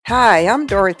Hi, I'm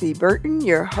Dorothy Burton,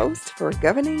 your host for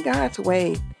Governing God's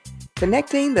Way,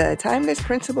 connecting the timeless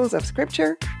principles of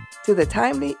Scripture to the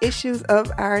timely issues of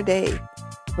our day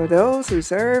for those who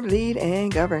serve, lead,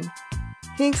 and govern.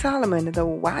 King Solomon, the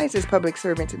wisest public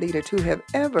servant leader to have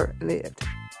ever lived,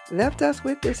 left us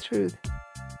with this truth.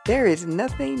 There is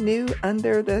nothing new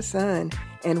under the sun,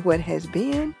 and what has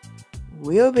been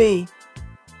will be.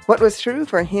 What was true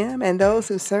for him and those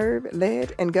who served,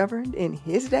 led, and governed in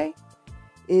his day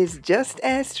is just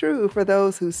as true for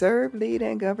those who serve, lead,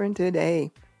 and govern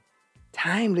today.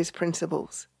 Timeless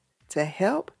principles to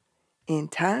help in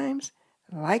times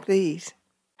like these.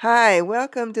 Hi,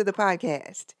 welcome to the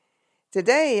podcast.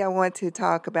 Today, I want to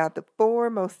talk about the 4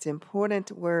 most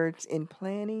important words in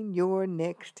planning your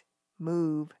next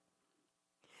move.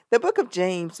 The book of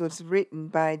James was written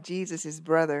by Jesus'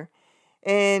 brother,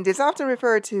 and is often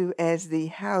referred to as the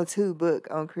how-to book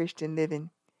on Christian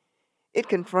living. It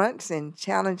confronts and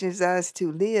challenges us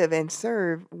to live and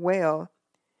serve well.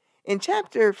 In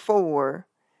chapter 4,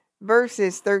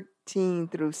 verses 13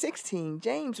 through 16,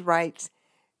 James writes,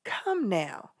 "Come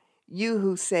now, you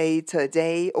who say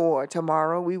today or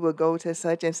tomorrow we will go to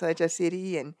such and such a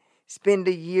city and spend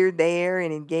a year there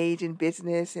and engage in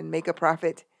business and make a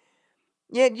profit.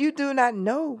 Yet you do not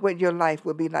know what your life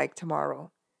will be like tomorrow.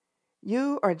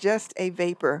 You are just a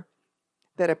vapor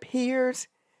that appears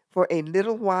for a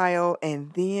little while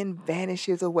and then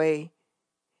vanishes away.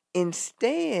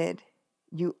 Instead,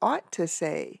 you ought to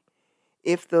say,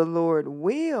 if the Lord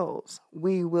wills,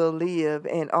 we will live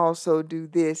and also do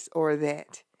this or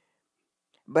that.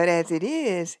 But as it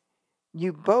is,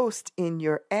 you boast in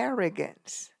your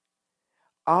arrogance.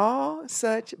 All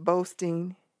such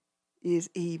boasting is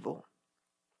evil."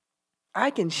 I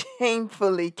can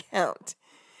shamefully count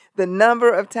the number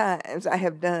of times I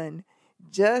have done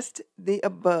just the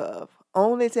above,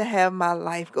 only to have my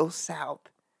life go south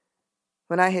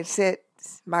when I had set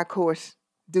my course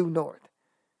due north.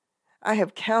 I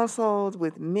have counseled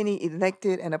with many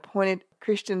elected and appointed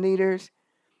Christian leaders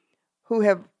who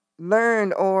have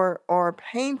learned or are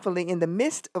painfully in the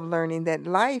midst of learning that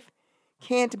life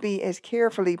can't be as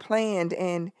carefully planned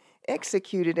and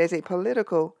executed as a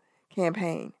political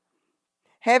campaign.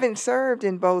 Having served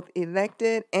in both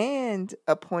elected and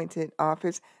appointed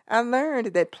office, I learned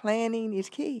that planning is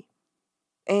key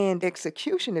and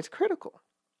execution is critical.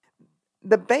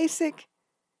 The basic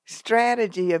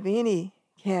strategy of any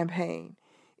campaign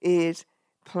is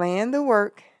plan the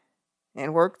work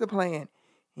and work the plan.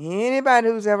 Anybody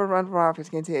who's ever run for office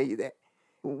can tell you that.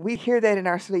 We hear that in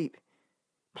our sleep.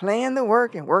 Plan the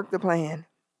work and work the plan.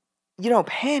 You don't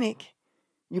panic,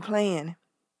 you plan.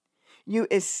 You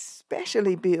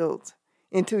especially build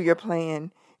into your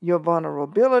plan your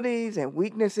vulnerabilities and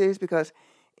weaknesses, because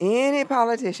any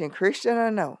politician, Christian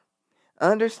or no,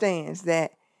 understands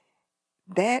that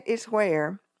that is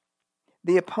where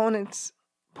the opponent's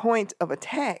point of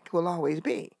attack will always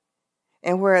be,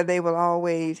 and where they will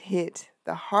always hit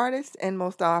the hardest and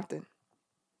most often.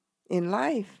 In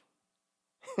life,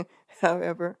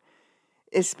 however,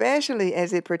 especially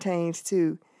as it pertains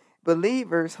to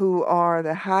believers who are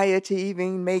the high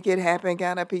achieving, make it happen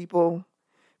kind of people,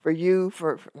 for you,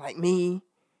 for like me,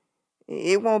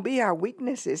 it won't be our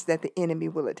weaknesses that the enemy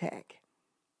will attack,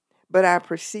 but our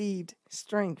perceived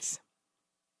strengths.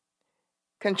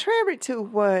 Contrary to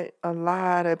what a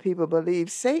lot of people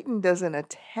believe, Satan doesn't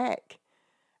attack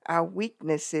our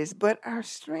weaknesses, but our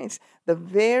strengths, the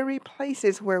very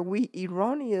places where we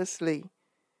erroneously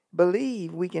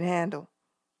believe we can handle.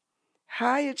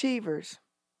 High achievers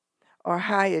are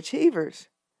high achievers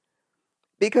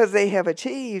because they have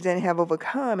achieved and have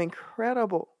overcome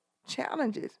incredible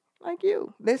challenges, like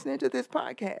you listening to this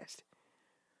podcast.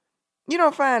 You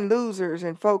don't find losers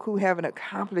and folk who haven't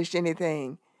accomplished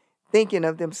anything thinking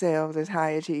of themselves as high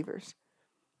achievers.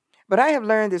 But I have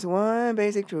learned this one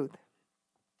basic truth.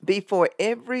 Before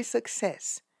every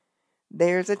success,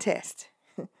 there's a test.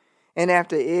 And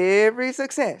after every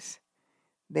success,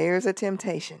 there's a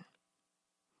temptation.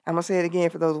 I'm going to say it again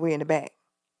for those way in the back.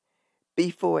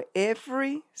 Before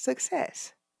every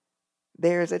success,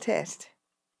 there's a test.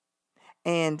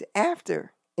 And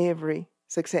after every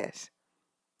success,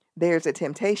 there's a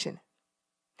temptation.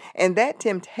 And that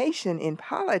temptation in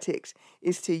politics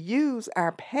is to use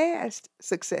our past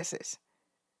successes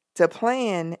to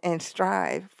plan and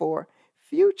strive for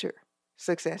future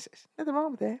successes. Nothing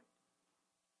wrong with that.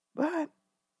 But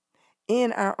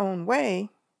in our own way,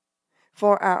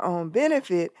 for our own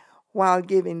benefit, while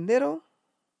giving little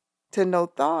to no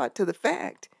thought to the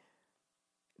fact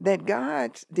that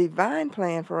God's divine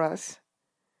plan for us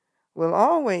will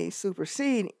always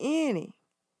supersede any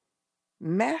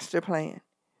master plan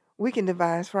we can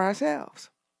devise for ourselves.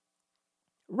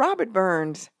 Robert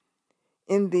Burns,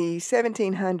 in the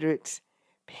 1700s,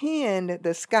 penned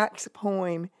the Scots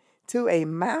poem "To a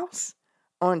Mouse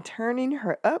on Turning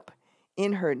Her Up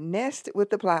in Her Nest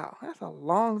with the Plow." That's a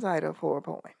long title for a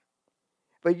poem,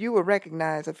 but you will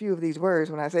recognize a few of these words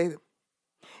when I say them.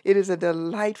 It is a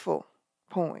delightful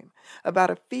poem about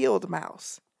a field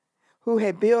mouse who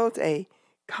had built a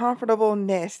comfortable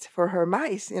nest for her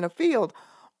mice in a field,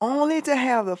 only to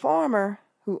have the farmer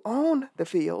who owned the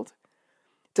field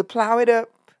to plow it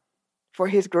up for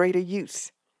his greater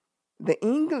use. The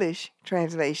English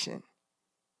translation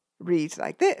reads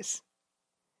like this: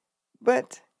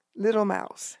 "But, little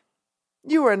mouse,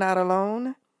 you are not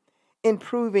alone.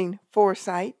 Improving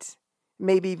foresight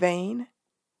may be vain.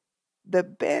 The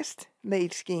best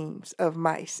laid schemes of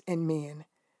mice and men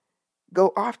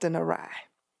go often awry,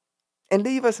 and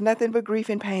leave us nothing but grief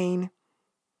and pain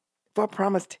for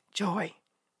promised joy."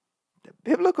 The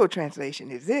biblical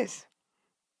translation is this: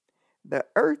 "The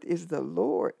earth is the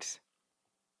Lord's,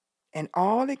 and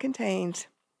all it contains,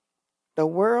 the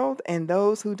world and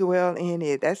those who dwell in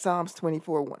it." That's Psalms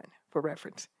 24:1 for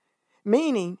reference.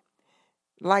 Meaning,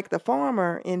 like the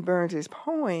farmer in Burns's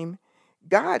poem,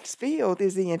 God's field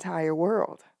is the entire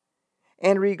world.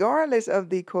 And regardless of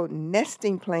the, quote,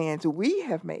 nesting plans we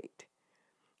have made,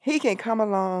 he can come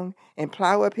along and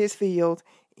plow up his field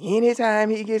anytime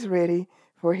he gets ready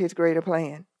for his greater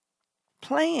plan.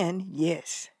 Plan,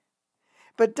 yes.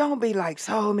 But don't be like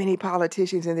so many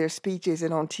politicians in their speeches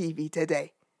and on TV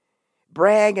today,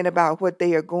 bragging about what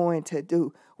they are going to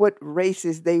do, what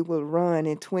races they will run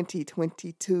in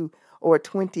 2022 or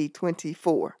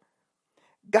 2024.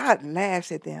 God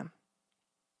laughs at them.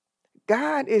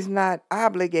 God is not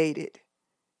obligated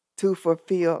to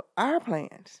fulfill our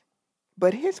plans,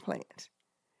 but his plans.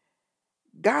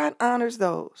 God honors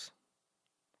those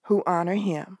who honor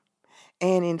him,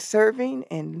 and in serving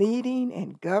and leading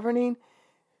and governing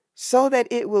so that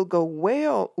it will go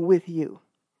well with you.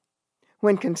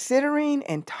 When considering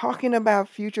and talking about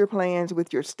future plans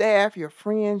with your staff, your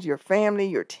friends, your family,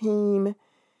 your team,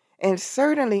 and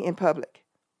certainly in public,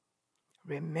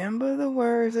 remember the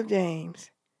words of James,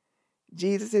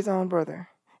 Jesus' own brother,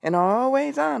 and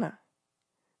always honor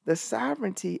the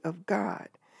sovereignty of God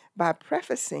by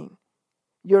prefacing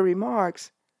your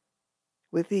remarks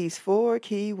with these 4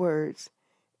 key words: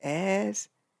 as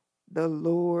the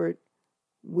Lord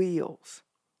wills.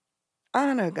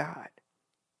 Honor God,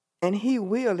 and he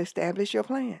will establish your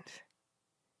plans.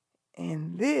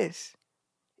 And this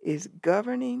is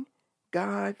governing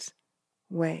God's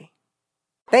way.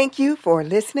 Thank you for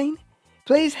listening.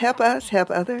 Please help us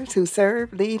help others who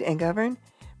serve, lead, and govern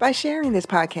by sharing this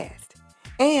podcast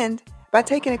and by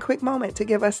taking a quick moment to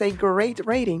give us a great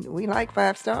rating. We like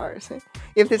 5 stars.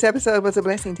 If this episode was a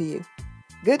blessing to you.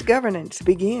 Good governance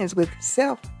begins with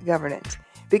self-governance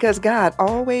because God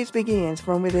always begins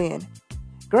from within.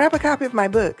 Grab a copy of my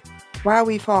book, Why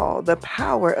We Fall, The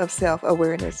Power of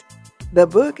Self-Awareness, the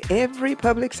book every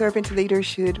public servant leader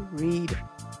should read.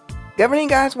 Governing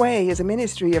God's Way is a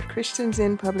ministry of Christians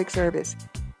in Public Service,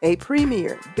 a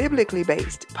premier, biblically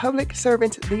based public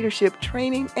servant leadership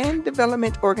training and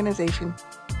development organization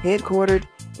headquartered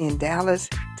in Dallas,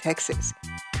 Texas.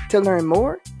 To learn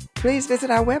more, please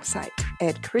visit our website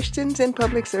at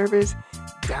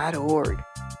christiansinpublicservice.org.